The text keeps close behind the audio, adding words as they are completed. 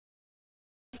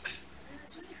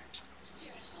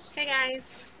Hey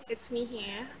guys, it's me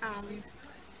here.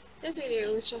 This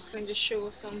video is just going to show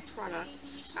some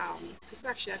products. This is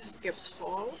actually a gift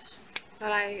haul.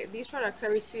 These products I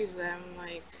received them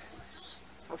like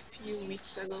a few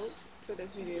weeks ago. So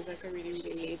this video is like a really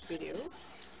late video.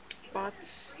 But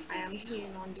I am here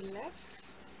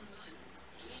nonetheless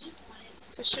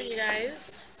to show you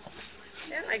guys.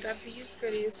 Yeah, I got these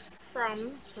goodies from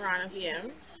Rana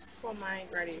VM for my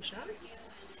graduation.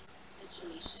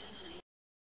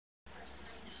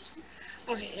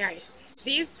 Okay, right.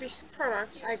 These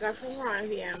products I got from Rana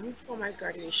VM for my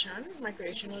graduation. My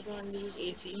graduation was on the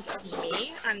 18th of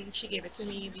May, and she gave it to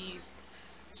me the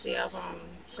day of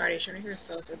graduation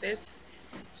rehearsal. So this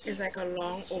is like a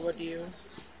long overdue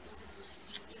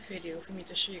video for me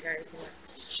to show you guys what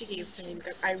she gave to me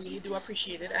because I really do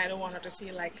appreciate it. I don't want her to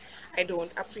feel like I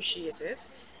don't appreciate it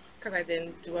because I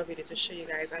didn't do a video to show you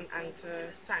guys and to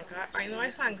thank her. I know I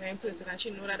thank her in person and she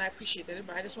know that I appreciated it,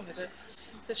 but I just wanted to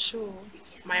show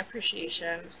my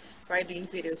appreciation by doing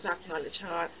video to acknowledge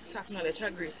her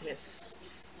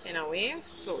greatness in a way.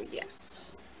 So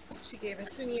yes, she gave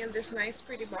it to me in this nice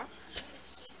pretty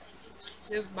box.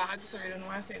 This bag, sorry, I don't know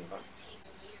why I'm saying box.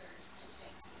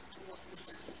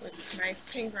 With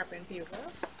nice pink wrapping paper.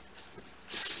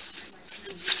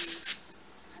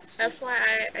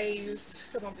 FYI, I used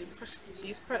some of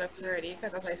these products already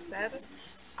because as I said,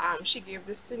 she gave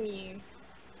this to me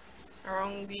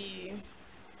around the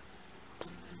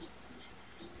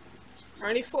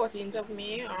 14th of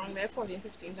May, around there 14th,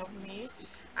 15th of May,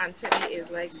 and today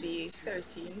is like the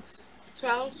 13th,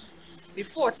 12th, the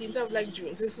 14th of like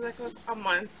June. So this is like a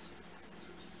month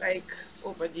like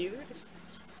overdue.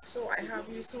 So I have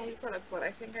used some of the products, but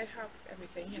I think I have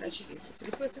everything here that she gave me. So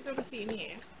the first thing I'm seeing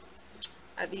here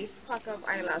are these pack of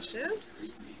eyelashes,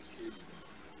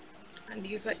 and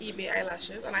these are eBay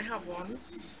eyelashes, and I have one.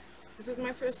 This is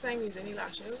my first time using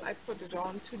eyelashes. I put it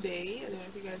on today. I don't know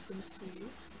if you guys can see.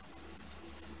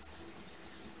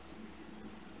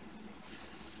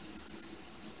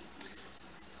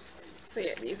 So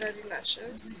yeah, these are the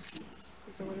lashes.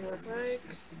 This is what they look like.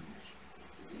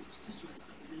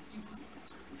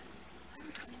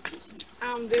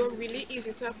 They were really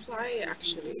easy to apply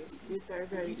actually. It's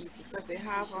very easy because they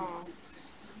have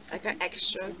like an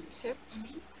extra tip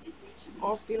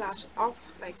of the lash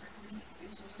off like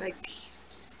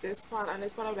this part and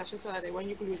this part of lashes so that when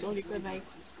you glue it on you can like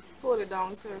hold it down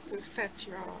to set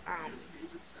your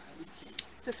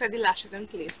to set the lashes in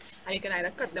place, and you can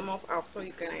either cut them off or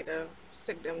you can either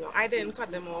stick them down. I didn't cut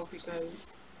them off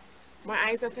because my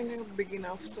eyes I think are big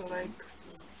enough to like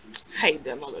hide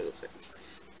them a little bit.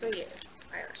 So yeah,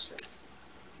 eyelashes.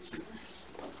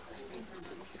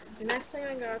 The next thing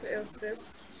I got is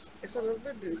this. It's a little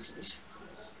bit dirty.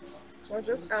 Was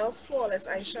this e.l.f. Flawless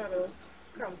Eyeshadow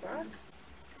Compact?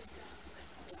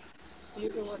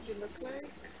 These are what they look like.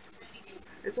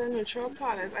 It's a neutral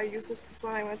palette. I used this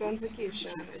when I went on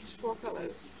vacation. It's 4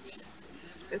 colors.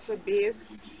 It's a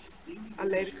base, a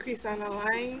lead crease and a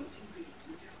line.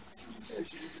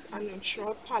 It's a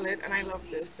neutral palette and I love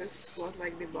this. This was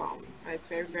like the bomb. And it's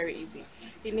very easy.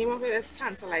 The name of it is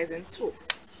Tantalizing Taupe.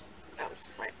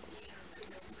 e.l.f. by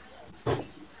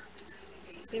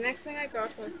The next thing I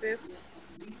got was this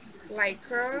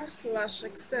Lycra Lash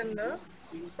Extender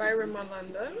by Rimmel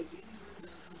London.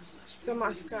 It's a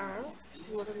mascara.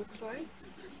 This is what it looks like.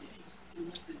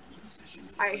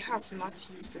 I have not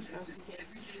used this as of yet,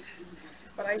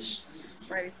 but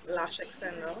by Lash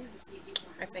Extender,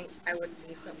 I think I would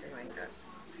need something like that.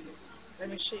 Let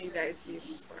me show you guys the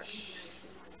brush.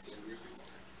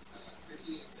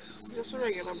 Just a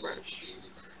regular brush.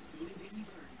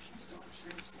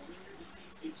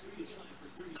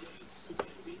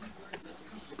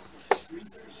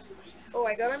 Oh,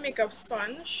 I got a makeup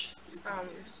sponge.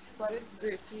 But it's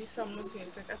dirty, so I'm not going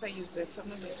to, as I use it, so I'm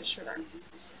not going to show that.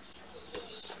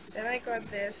 Then I got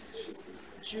this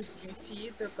Juice Beauty,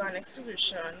 the Garnish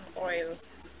Solution Oil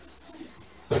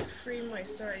Free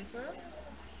Moisturizer.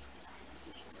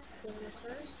 So it looks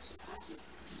like.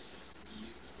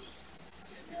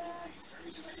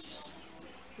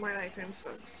 My lighting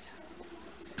sucks.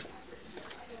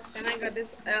 Then I got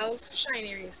this e.l.f.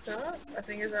 Shiny Eraser. I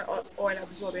think it's an oil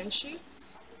absorbing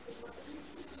sheets.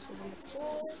 So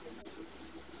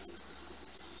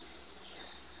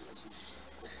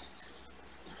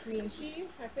green tea.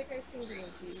 I think I seen green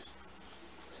tea.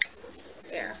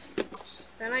 Yeah.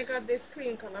 Then I got this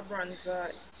Clean Color Bronzer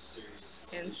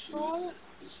in Soul.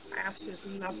 I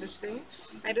absolutely love this thing.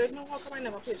 I don't know how come I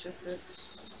never purchased this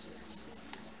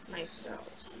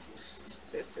myself.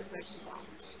 This is like the bomb.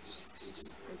 I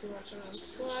do have a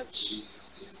swatch.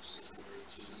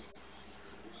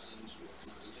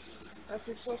 As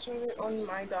we swatch on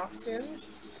my dark skin,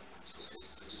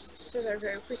 so they're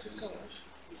very pretty color.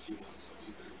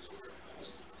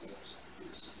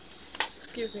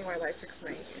 Excuse me while I fix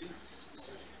my hair.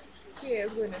 Hair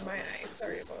is going in my eye.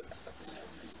 Sorry about that.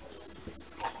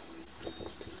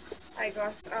 I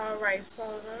got rice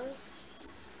powder.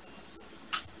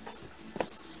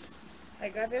 I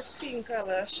got this clean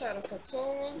color Shadow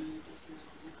Couture.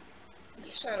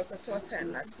 Shadow Couture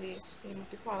 10, that's the name of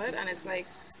the palette, and it's like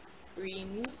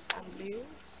greens and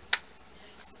blues.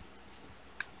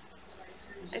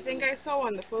 I think I saw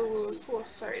Wonderful will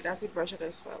post, sorry, that's the brush it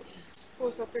as well.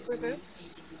 Post a pic with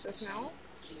this just now.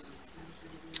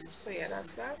 So yeah,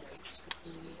 that's that.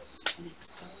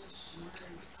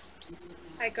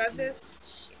 I got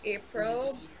this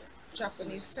April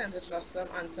Japanese Scented Blossom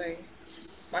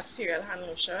antibacterial hand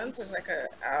lotion. So it's like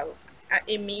a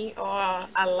Amy or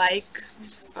a like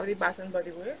of the Bath and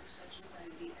Body Works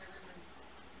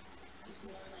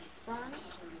brand.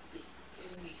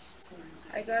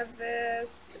 I got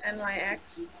this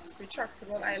NYX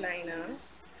retractable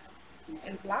eyeliner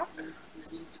in black.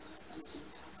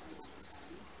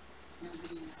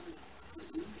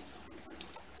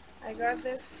 I got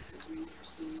this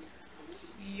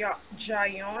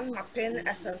Jayon Mapin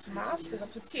Essence Mask. It's a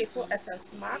potato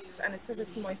essence mask, and it says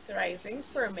it's moisturizing,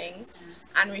 firming,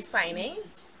 and refining.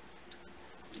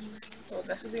 So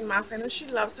this is the mask. I know she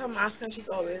loves her mask and she's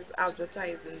always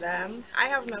advertising them. I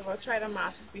have never tried a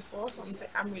mask before, so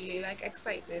I'm really like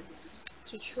excited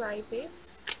to try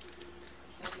this.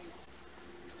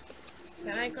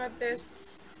 Then I got this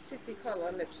City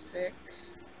Color lipstick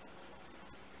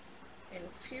in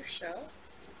fuchsia.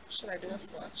 Should I do a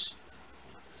swatch?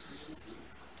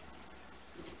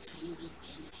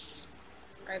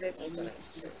 I didn't open it.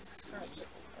 It's hard to open.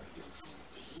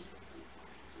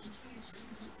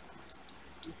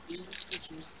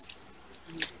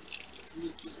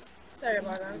 Sorry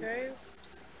about that,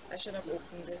 guys. I should have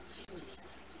opened it.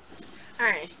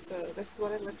 Alright, so this is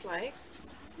what it looks like.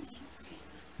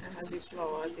 It has the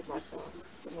flower at the bottom,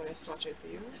 so I'm going to swatch it for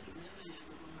you.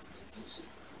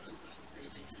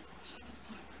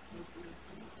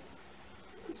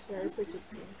 It's very pretty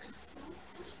pink.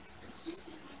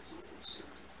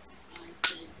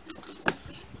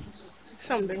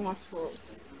 Something must fall.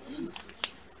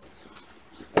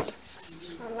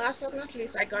 And last but not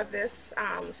least, I got this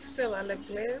Stila lip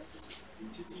glaze.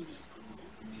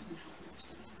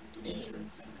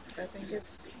 I think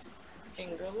it's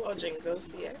Jingle or Jingle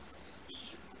CX.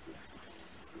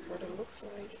 That's what it looks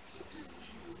like.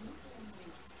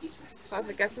 So I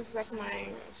guess this is like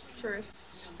my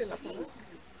first Stila product.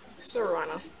 So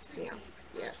Rana, yeah,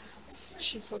 yes.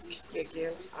 She hooked the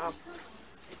girl up.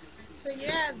 So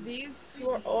yeah, these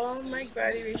were all my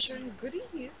graduation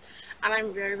goodies, and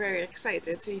I'm very, very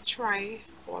excited to try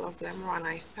all of them. Ron,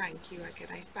 I thank you again.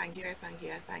 I thank you. I thank you.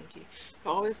 I thank you.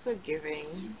 You're always so giving,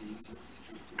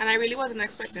 and I really wasn't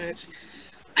expecting it.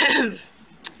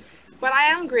 But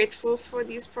I am grateful for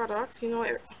these products. You know,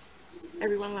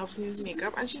 everyone loves new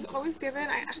makeup, and she's always giving.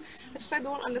 I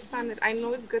don't understand it. I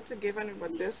know it's good to give,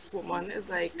 but this woman is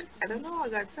like, I don't know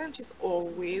what that sense. She's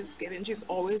always giving. She's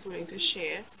always willing to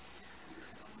share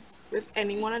with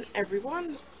anyone and everyone,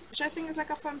 which I think is like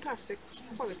a fantastic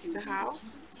quality to have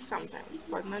sometimes.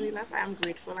 But nonetheless, I am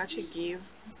grateful that she gave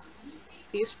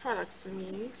these products to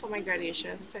me for my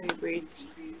graduation to celebrate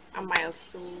a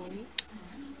milestone.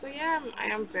 So yeah, I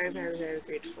am very, very, very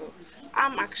grateful.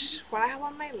 Actually, what I have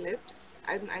on my lips,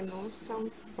 I know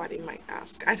somebody might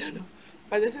ask, I don't know,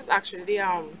 but this is actually the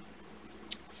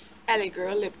LA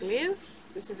Girl lip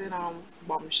glaze. This is in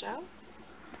Bombshell.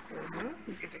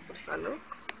 You can take a look.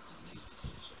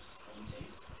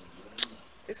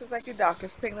 This is like the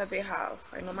darkest pink that they have.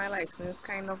 I know my lighting is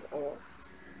kind of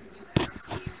off,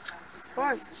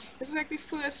 but this is like the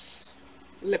first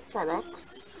lip product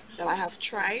that I have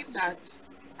tried that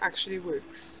actually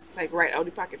works. Like right out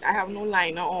the packet. I have no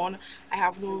liner on. I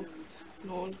have no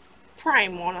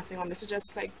primer or nothing on. This is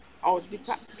just like out the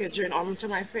packaging onto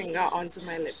my finger, onto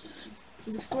my lips.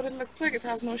 This is what it looks like. It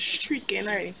has no streaking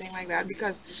or anything like that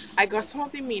because I got some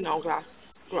of the Mino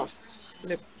gloss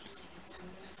lip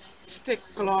stick,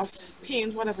 gloss,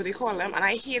 paint, whatever they call them, and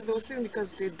I hate those things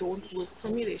because they don't work for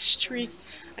me. They streak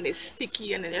and they're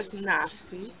sticky and they're just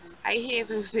nasty. I hate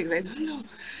those things. I don't know.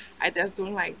 I just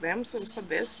don't like them. So for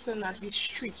this to not be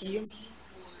streaky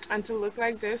and to look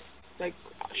like this, like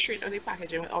straight out of the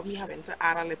packaging without me having to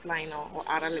add a lip liner or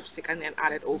add a lipstick and then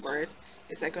add it over it,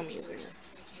 it's like amazing.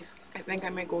 I think I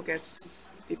might go get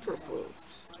the purple.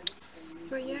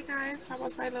 So yeah guys, that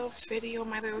was my little video,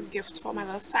 my little gift for my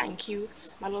little thank you,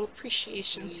 my little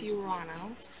appreciation to you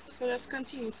Rana. So just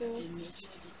continue to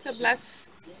bless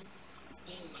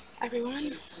everyone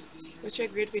with your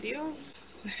great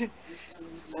videos.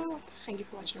 So thank you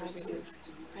for watching my videos.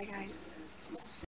 Bye guys.